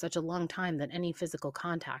touched for such a long time that any physical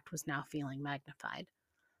contact was now feeling magnified.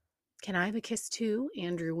 Can I have a kiss too?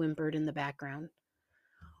 Andrew whimpered in the background.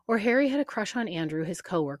 Or Harry had a crush on Andrew, his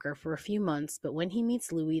coworker, for a few months, but when he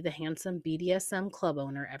meets Louis, the handsome BDSM club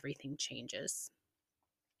owner, everything changes.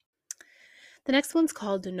 The next one's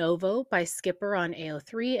called De Novo by Skipper on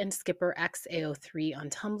AO3 and Skipper X AO3 on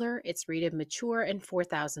Tumblr. It's rated mature and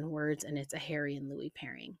 4,000 words, and it's a Harry and Louis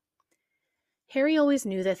pairing. Harry always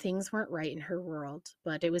knew that things weren't right in her world,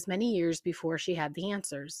 but it was many years before she had the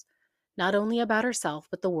answers, not only about herself,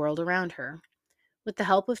 but the world around her. With the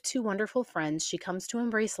help of two wonderful friends, she comes to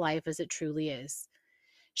embrace life as it truly is.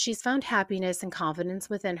 She's found happiness and confidence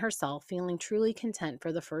within herself, feeling truly content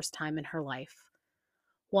for the first time in her life.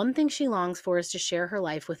 One thing she longs for is to share her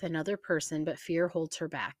life with another person, but fear holds her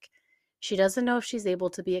back. She doesn't know if she's able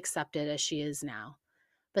to be accepted as she is now.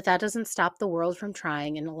 But that doesn't stop the world from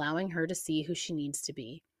trying and allowing her to see who she needs to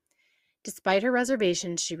be. Despite her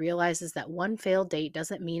reservations, she realizes that one failed date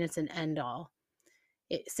doesn't mean it's an end-all.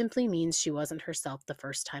 It simply means she wasn't herself the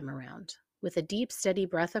first time around. With a deep, steady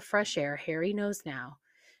breath of fresh air, Harry knows now.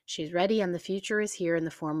 She's ready, and the future is here in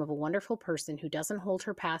the form of a wonderful person who doesn't hold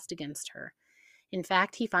her past against her. In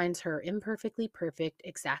fact, he finds her imperfectly perfect,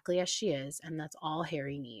 exactly as she is, and that's all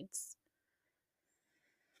Harry needs.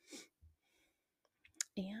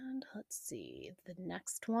 And let's see, the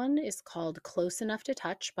next one is called Close Enough to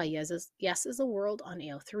Touch by Yes is a World on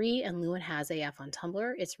AO3 and Lewin Has AF on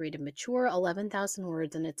Tumblr. It's rated mature, 11,000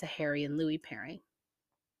 words, and it's a Harry and Louis pairing.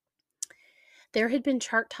 There had been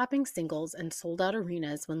chart-topping singles and sold-out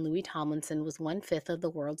arenas when Louis Tomlinson was 1/5 of the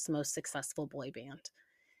world's most successful boy band.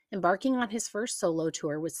 Embarking on his first solo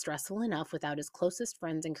tour was stressful enough without his closest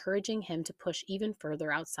friends encouraging him to push even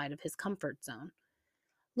further outside of his comfort zone.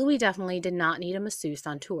 Louis definitely did not need a masseuse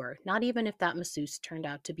on tour, not even if that masseuse turned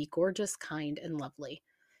out to be gorgeous, kind, and lovely.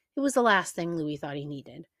 It was the last thing Louis thought he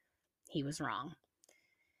needed. He was wrong.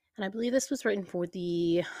 And I believe this was written for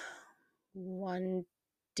the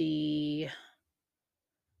 1D,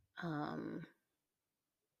 why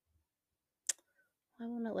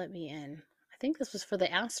won't it let me in? I think this was for the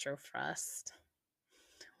Astrofest.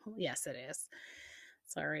 Well, yes, it is.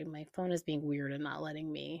 Sorry, my phone is being weird and not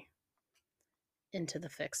letting me into the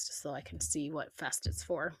Fics just so I can see what fest it's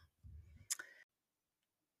for.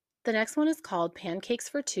 The next one is called Pancakes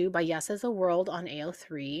for Two by Yes as a World on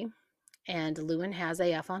AO3 and Lewin Has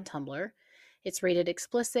AF on Tumblr. It's rated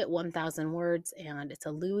explicit, 1,000 words, and it's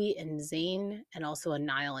a Louis and Zayn and also a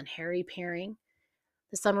Niall and Harry pairing.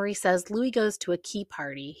 The summary says, Louis goes to a key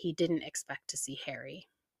party. He didn't expect to see Harry.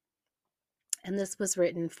 And this was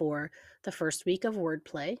written for the first week of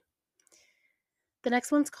Wordplay. The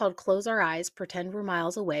next one's called Close Our Eyes, Pretend We're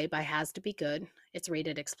Miles Away by Has to Be Good. It's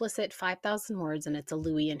rated explicit, 5,000 words, and it's a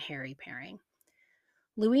Louis and Harry pairing.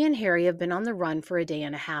 Louis and Harry have been on the run for a day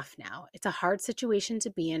and a half now. It's a hard situation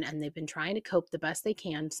to be in, and they've been trying to cope the best they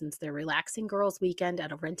can since their relaxing girls' weekend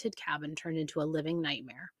at a rented cabin turned into a living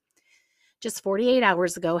nightmare. Just 48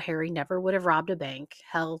 hours ago, Harry never would have robbed a bank.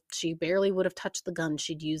 Hell, she barely would have touched the gun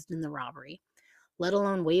she'd used in the robbery, let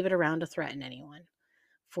alone wave it around to threaten anyone.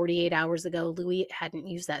 48 hours ago, Louis hadn't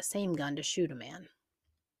used that same gun to shoot a man.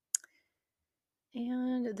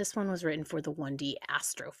 And this one was written for the 1D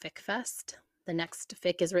Astro Fic Fest. The next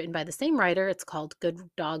fic is written by the same writer. It's called Good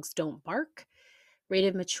Dogs Don't Bark.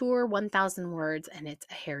 Rated mature, 1,000 words, and it's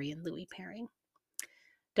a Harry and Louis pairing.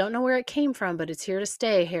 Don't know where it came from, but it's here to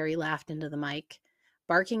stay, Harry laughed into the mic.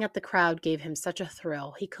 Barking at the crowd gave him such a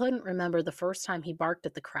thrill. He couldn't remember the first time he barked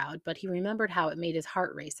at the crowd, but he remembered how it made his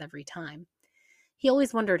heart race every time. He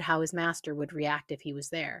always wondered how his master would react if he was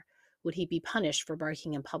there. Would he be punished for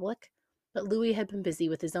barking in public? But Louis had been busy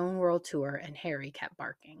with his own world tour, and Harry kept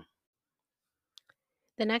barking.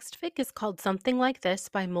 The next fic is called Something Like This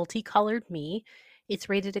by Multicolored Me. It's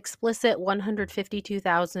rated explicit,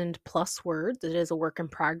 152,000 plus words. It is a work in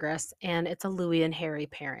progress, and it's a Louis and Harry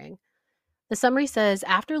pairing. The summary says,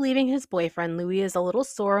 after leaving his boyfriend, Louis is a little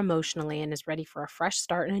sore emotionally and is ready for a fresh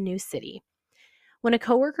start in a new city. When a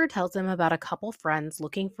coworker tells him about a couple friends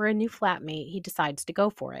looking for a new flatmate, he decides to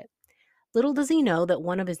go for it. Little does he know that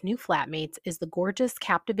one of his new flatmates is the gorgeous,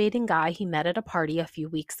 captivating guy he met at a party a few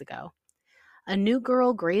weeks ago. A new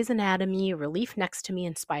girl, Grey's Anatomy, Relief Next to Me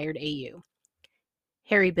inspired AU.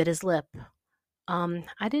 Harry bit his lip.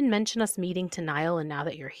 I didn't mention us meeting to Niall, and now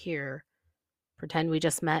that you're here. Pretend we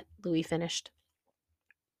just met, Louis finished.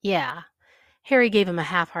 Yeah. Harry gave him a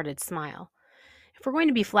half-hearted smile. If we're going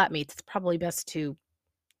to be flatmates, it's probably best to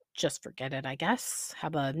just forget it, I guess.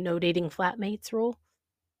 Have a no dating flatmates rule.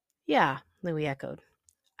 Yeah, Louis echoed.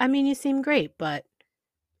 I mean, you seem great, but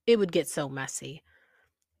it would get so messy.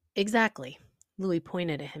 Exactly. Louis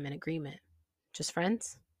pointed at him in agreement. Just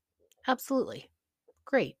friends? Absolutely.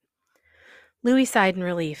 Great. Louis sighed in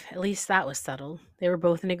relief. At least that was settled. They were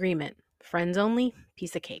both in agreement. Friends only,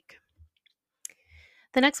 piece of cake.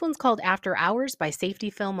 The next one's called After Hours by Safety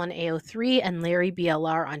Film on AO3 and Larry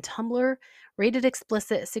BLR on Tumblr. Rated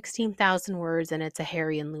explicit, 16,000 words, and it's a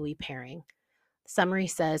Harry and Louis pairing. The summary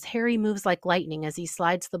says Harry moves like lightning as he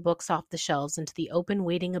slides the books off the shelves into the open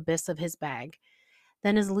waiting abyss of his bag.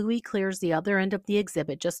 Then, as Louis clears the other end of the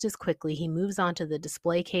exhibit just as quickly, he moves on to the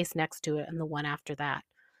display case next to it and the one after that.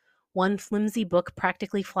 One flimsy book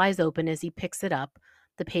practically flies open as he picks it up,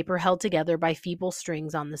 the paper held together by feeble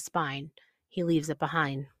strings on the spine. He leaves it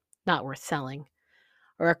behind. Not worth selling.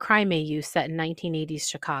 Or a crime AU set in 1980s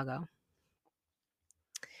Chicago.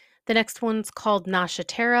 The next one's called Nasha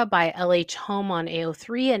Terra by LH Home on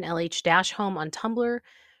AO3 and LH Home on Tumblr.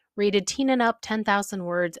 Rated teen and up, 10,000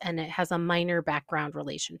 words, and it has a minor background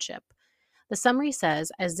relationship. The summary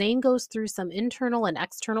says, as Zane goes through some internal and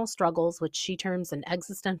external struggles, which she terms an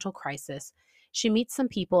existential crisis, she meets some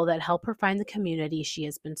people that help her find the community she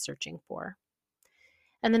has been searching for.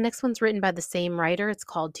 And the next one's written by the same writer. It's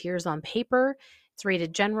called Tears on Paper. It's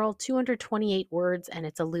rated general, 228 words, and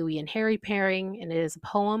it's a Louis and Harry pairing, and it is a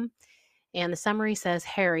poem. And the summary says,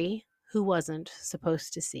 Harry, who wasn't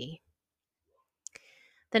supposed to see.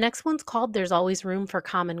 The next one's called There's Always Room for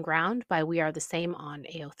Common Ground by We Are the Same on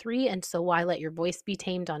AO3 and So Why Let Your Voice Be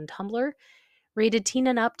Tamed on Tumblr. Rated teen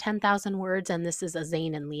and up, 10,000 words, and this is a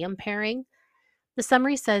Zane and Liam pairing. The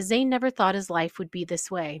summary says Zane never thought his life would be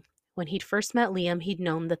this way. When he'd first met Liam, he'd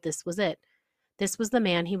known that this was it. This was the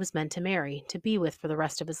man he was meant to marry, to be with for the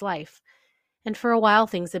rest of his life. And for a while,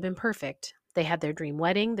 things had been perfect. They had their dream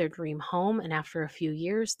wedding, their dream home, and after a few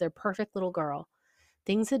years, their perfect little girl.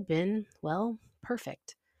 Things had been, well,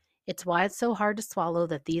 perfect. It's why it's so hard to swallow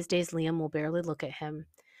that these days Liam will barely look at him,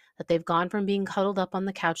 that they've gone from being cuddled up on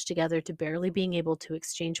the couch together to barely being able to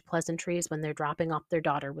exchange pleasantries when they're dropping off their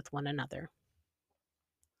daughter with one another.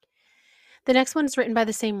 The next one is written by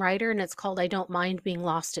the same writer, and it's called I Don't Mind Being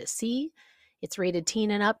Lost at Sea. It's rated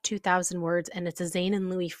teen and up, 2,000 words, and it's a Zane and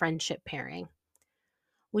Louis friendship pairing.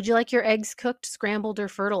 Would you like your eggs cooked, scrambled, or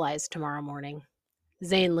fertilized tomorrow morning?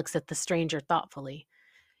 Zane looks at the stranger thoughtfully.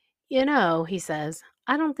 You know, he says,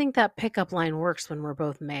 I don't think that pickup line works when we're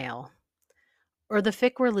both male. Or the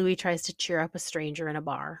fic where Louis tries to cheer up a stranger in a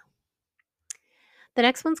bar. The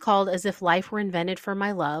next one's called As If Life Were Invented for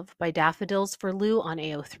My Love by Daffodils for Lou on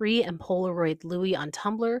AO3 and Polaroid Louis on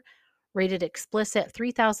Tumblr. Rated explicit,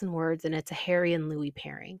 3,000 words, and it's a Harry and Louis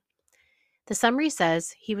pairing. The summary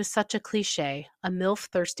says, he was such a cliche, a MILF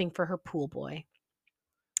thirsting for her pool boy.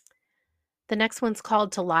 The next one's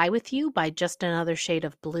called To Lie With You by Just Another Shade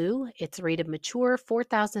of Blue. It's rated mature,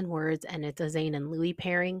 4,000 words, and it's a Zane and Louis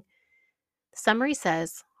pairing. The summary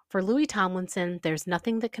says, for Louis Tomlinson, there's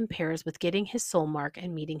nothing that compares with getting his soul mark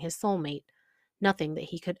and meeting his soulmate. Nothing that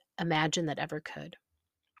he could imagine that ever could.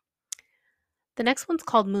 The next one's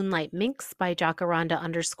called Moonlight Minx by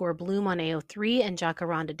Jacaranda_Bloom on AO3 and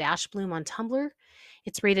Jacaranda-Bloom on Tumblr.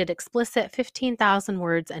 It's rated explicit, 15,000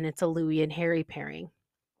 words, and it's a Louis and Harry pairing.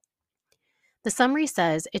 The summary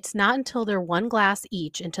says, it's not until they're one glass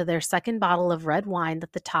each into their second bottle of red wine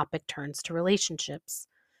that the topic turns to relationships.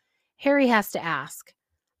 Harry has to ask.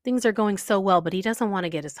 Things are going so well, but he doesn't want to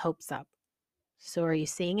get his hopes up. So are you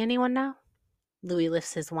seeing anyone now? Louis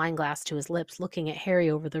lifts his wine glass to his lips, looking at Harry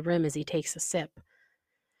over the rim as he takes a sip.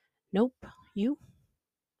 Nope. You?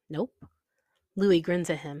 Nope. Louis grins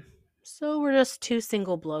at him. So we're just two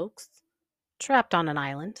single blokes, trapped on an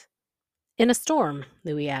island. In a storm,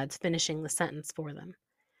 Louis adds, finishing the sentence for them.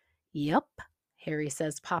 Yup, Harry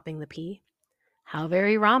says, popping the pea. How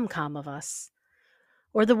very rom-com of us.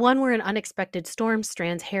 Or the one where an unexpected storm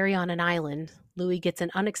strands Harry on an island, Louis gets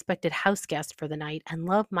an unexpected house guest for the night, and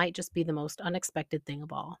love might just be the most unexpected thing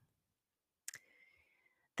of all.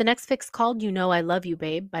 The next fic's called You Know I Love You,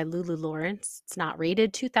 Babe by Lulu Lawrence. It's not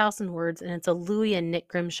rated, 2,000 words, and it's a Louis and Nick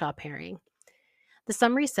Grimshaw pairing. The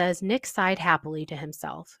summary says, Nick sighed happily to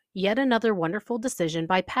himself. Yet another wonderful decision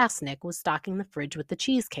by past Nick was stocking the fridge with the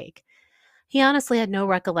cheesecake. He honestly had no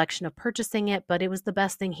recollection of purchasing it, but it was the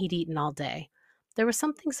best thing he'd eaten all day. There was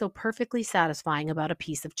something so perfectly satisfying about a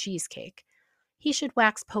piece of cheesecake. He should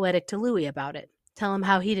wax poetic to Louis about it, tell him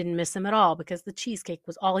how he didn't miss him at all because the cheesecake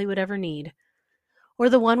was all he would ever need. Or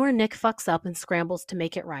the one where Nick fucks up and scrambles to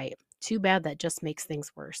make it right. Too bad that just makes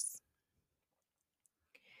things worse.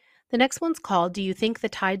 The next one's called Do You Think the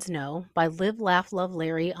Tides Know by Live, Laugh, Love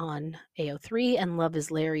Larry on AO3 and Love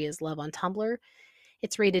is Larry is Love on Tumblr.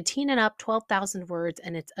 It's rated teen and up, 12,000 words,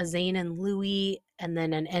 and it's a Zayn and Louis and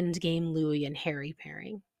then an endgame Louis and Harry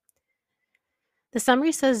pairing. The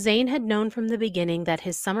summary says Zayn had known from the beginning that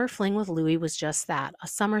his summer fling with Louis was just that, a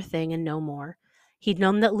summer thing and no more. He'd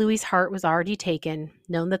known that Louis's heart was already taken,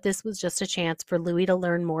 known that this was just a chance for Louis to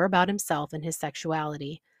learn more about himself and his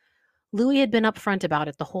sexuality. Louis had been upfront about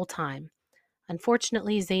it the whole time.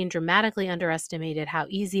 Unfortunately, Zayn dramatically underestimated how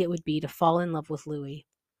easy it would be to fall in love with Louis.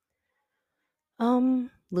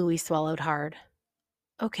 Louis swallowed hard.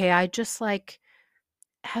 Okay,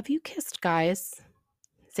 have you kissed guys?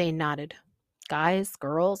 Zayn nodded. Guys,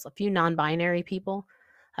 girls, a few non-binary people.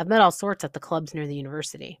 I've met all sorts at the clubs near the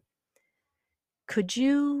university. Could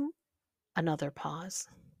you... Another pause.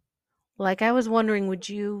 I was wondering, would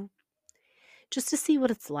you... Just to see what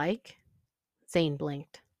it's like? Zayn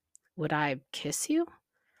blinked. Would I kiss you?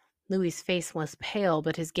 Louis's face was pale,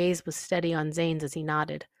 but his gaze was steady on Zayn's as he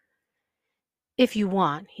nodded. If you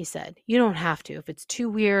want, he said. You don't have to. If it's too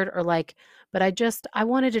weird or but I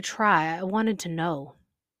wanted to try. I wanted to know.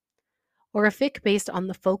 Or a fic based on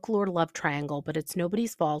the folklore love triangle, but it's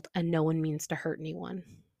nobody's fault and no one means to hurt anyone.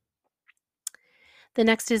 The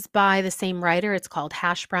next is by the same writer. It's called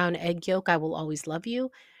Hash Brown Egg Yolk, I Will Always Love You.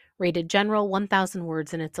 Rated general, 1,000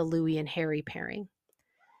 words, and it's a Louis and Harry pairing.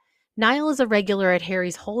 Niall is a regular at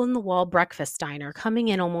Harry's hole-in-the-wall breakfast diner, coming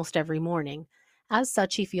in almost every morning. As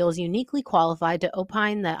such, he feels uniquely qualified to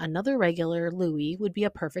opine that another regular, Louis, would be a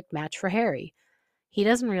perfect match for Harry. He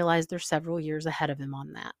doesn't realize they're several years ahead of him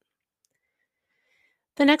on that.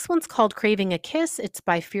 The next one's called Craving a Kiss. It's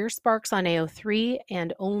by Fierce Sparks on AO3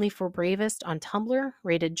 and Only for Bravest on Tumblr.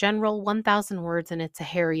 Rated general, 1,000 words, and it's a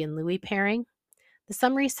Harry and Louis pairing. The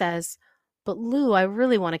summary says, But Lou, I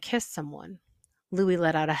really want to kiss someone. Louis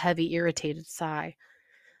let out a heavy, irritated sigh.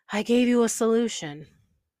 I gave you a solution.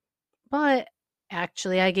 But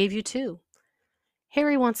actually, I gave you two.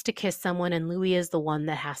 Harry wants to kiss someone, and Louis is the one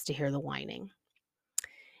that has to hear the whining.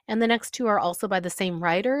 And the next two are also by the same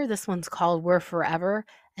writer. This one's called We're Forever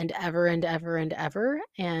and Ever and Ever and Ever,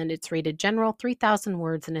 and it's rated general, 3,000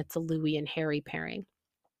 words, and it's a Louis and Harry pairing.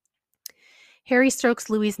 Harry strokes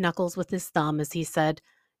Louis's knuckles with his thumb as he said,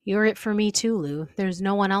 You're it for me too, Lou. There's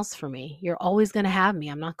no one else for me. You're always going to have me.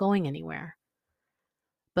 I'm not going anywhere.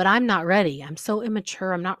 But I'm not ready. I'm so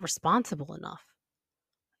immature. I'm not responsible enough.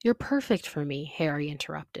 You're perfect for me, Harry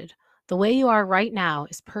interrupted. The way you are right now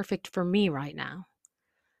is perfect for me right now.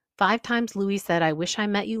 5 times Louis said, I wish I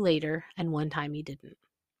met you later, and 1 time he didn't.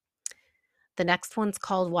 The next one's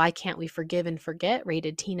called Why Can't We Forgive and Forget,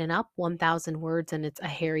 rated teen and up, 1,000 words, and it's a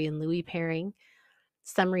Harry and Louis pairing.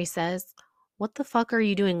 Summary says, What the fuck are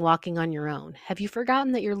you doing walking on your own? Have you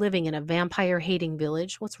forgotten that you're living in a vampire-hating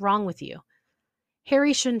village? What's wrong with you?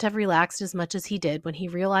 Harry shouldn't have relaxed as much as he did when he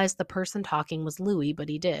realized the person talking was Louis, but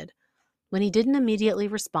he did. When he didn't immediately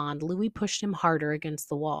respond, Louis pushed him harder against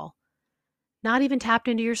the wall. Not even tapped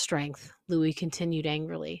into your strength, Louis continued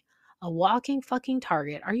angrily. A walking fucking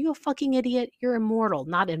target. Are you a fucking idiot? You're immortal,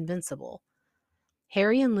 not invincible.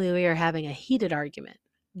 Harry and Louis are having a heated argument.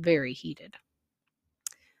 Very heated.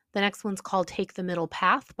 The next one's called Take the Middle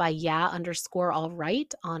Path by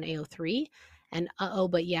yeah_allright on AO3 and uh-oh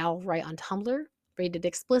but yeah alright on Tumblr. Rated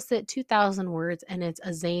explicit, 2,000 words, and it's a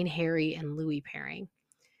Zayn, Harry, and Louis pairing.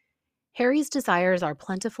 Harry's desires are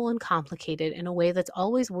plentiful and complicated in a way that's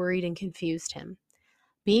always worried and confused him.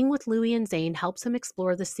 Being with Louis and Zayn helps him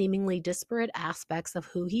explore the seemingly disparate aspects of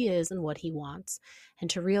who he is and what he wants, and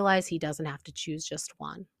to realize he doesn't have to choose just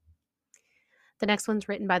one. The next one's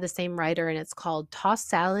written by the same writer, and it's called Tossed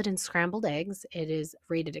Salad and Scrambled Eggs. It is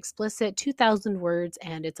rated explicit, 2,000 words,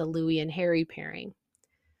 and it's a Louis and Harry pairing.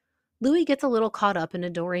 Louis gets a little caught up in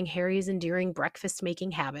adoring Harry's endearing breakfast-making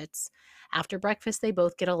habits. After breakfast, they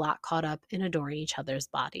both get a lot caught up in adoring each other's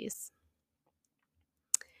bodies.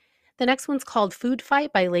 The next one's called Food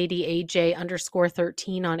Fight by Lady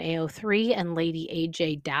AJ_13 on AO3 and Lady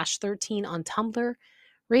AJ-13 on Tumblr.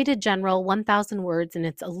 Rated general, 1,000 words, and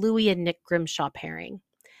it's a Louis and Nick Grimshaw pairing.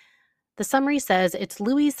 The summary says it's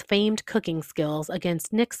Louis's famed cooking skills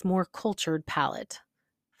against Nick's more cultured palate.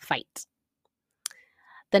 Fight.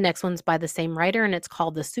 The next one's by the same writer, and it's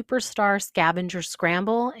called The Superstar Scavenger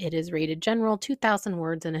Scramble. It is rated general, 2,000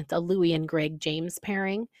 words, and it's a Louis and Greg James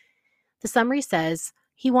pairing. The summary says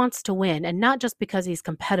he wants to win, and not just because he's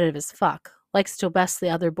competitive as fuck, likes to best the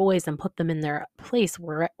other boys and put them in their place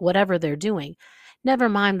whatever they're doing. Never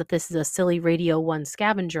mind that this is a silly Radio 1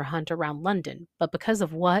 scavenger hunt around London, but because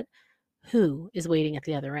of what? Who is waiting at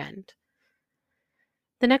the other end?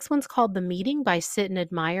 The next one's called The Meeting by Sit and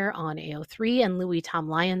Admire on AO3 and Louis Tom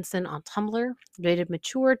Lyonson on Tumblr, rated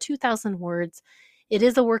mature, 2,000 words. It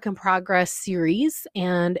is a work in progress series,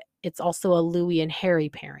 and it's also a Louis and Harry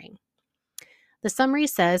pairing. The summary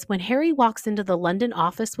says, when Harry walks into the London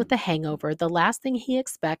office with a hangover, the last thing he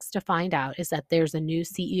expects to find out is that there's a new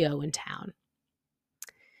CEO in town.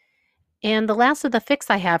 And the last of the fics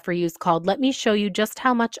I have for you is called Let Me Show You Just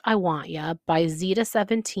How Much I Want Ya by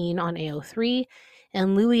Zeta17 on AO3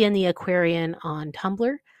 and Louis and the Aquarian on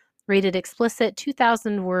Tumblr. Rated explicit,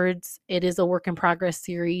 2,000 words. It is a work in progress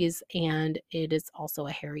series, and it is also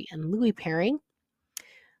a Harry and Louis pairing.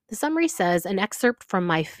 The summary says, an excerpt from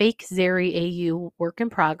my fake Zeri AU work in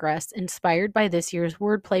progress inspired by this year's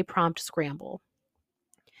wordplay prompt scramble.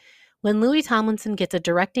 When Louis Tomlinson gets a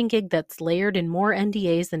directing gig that's layered in more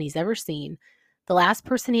NDAs than he's ever seen, the last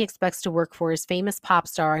person he expects to work for is famous pop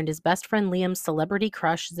star and his best friend Liam's celebrity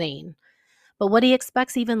crush, Zayn. But what he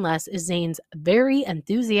expects even less is Zayn's very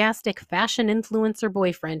enthusiastic fashion influencer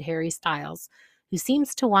boyfriend, Harry Styles, who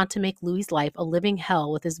seems to want to make Louis' life a living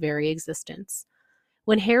hell with his very existence.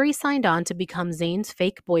 When Harry signed on to become Zayn's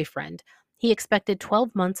fake boyfriend, he expected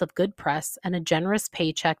 12 months of good press and a generous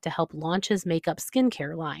paycheck to help launch his makeup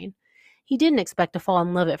skincare line. He didn't expect to fall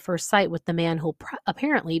in love at first sight with the man who'll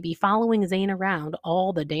apparently be following Zayn around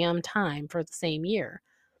all the damn time for the same year.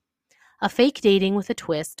 A fake dating with a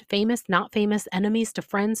twist, famous, not famous, enemies to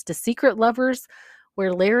friends to secret lovers,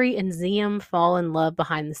 where Larry and Ziam fall in love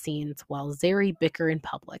behind the scenes while Zeri bicker in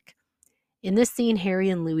public. In this scene, Harry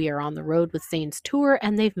and Louis are on the road with Zayn's tour,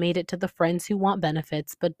 and they've made it to the friends who want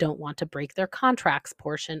benefits but don't want to break their contracts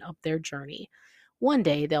portion of their journey. One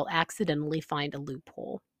day, they'll accidentally find a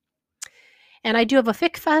loophole. And I do have a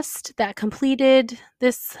Fic Fest that completed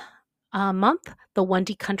this month, the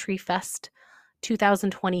Wendy Country Fest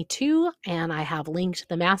 2022, and I have linked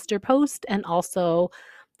the master post and also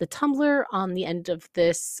the Tumblr on the end of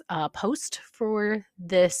this post for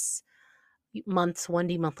this month's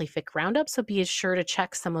Wendy Monthly Fic Roundup, so be sure to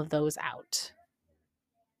check some of those out.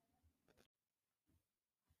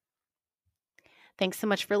 Thanks so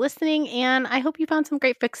much for listening, and I hope you found some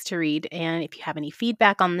great fics to read. And if you have any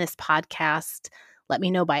feedback on this podcast, let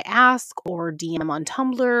me know by Ask or DM on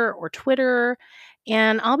Tumblr or Twitter.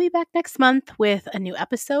 And I'll be back next month with a new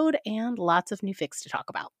episode and lots of new fics to talk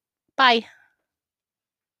about. Bye.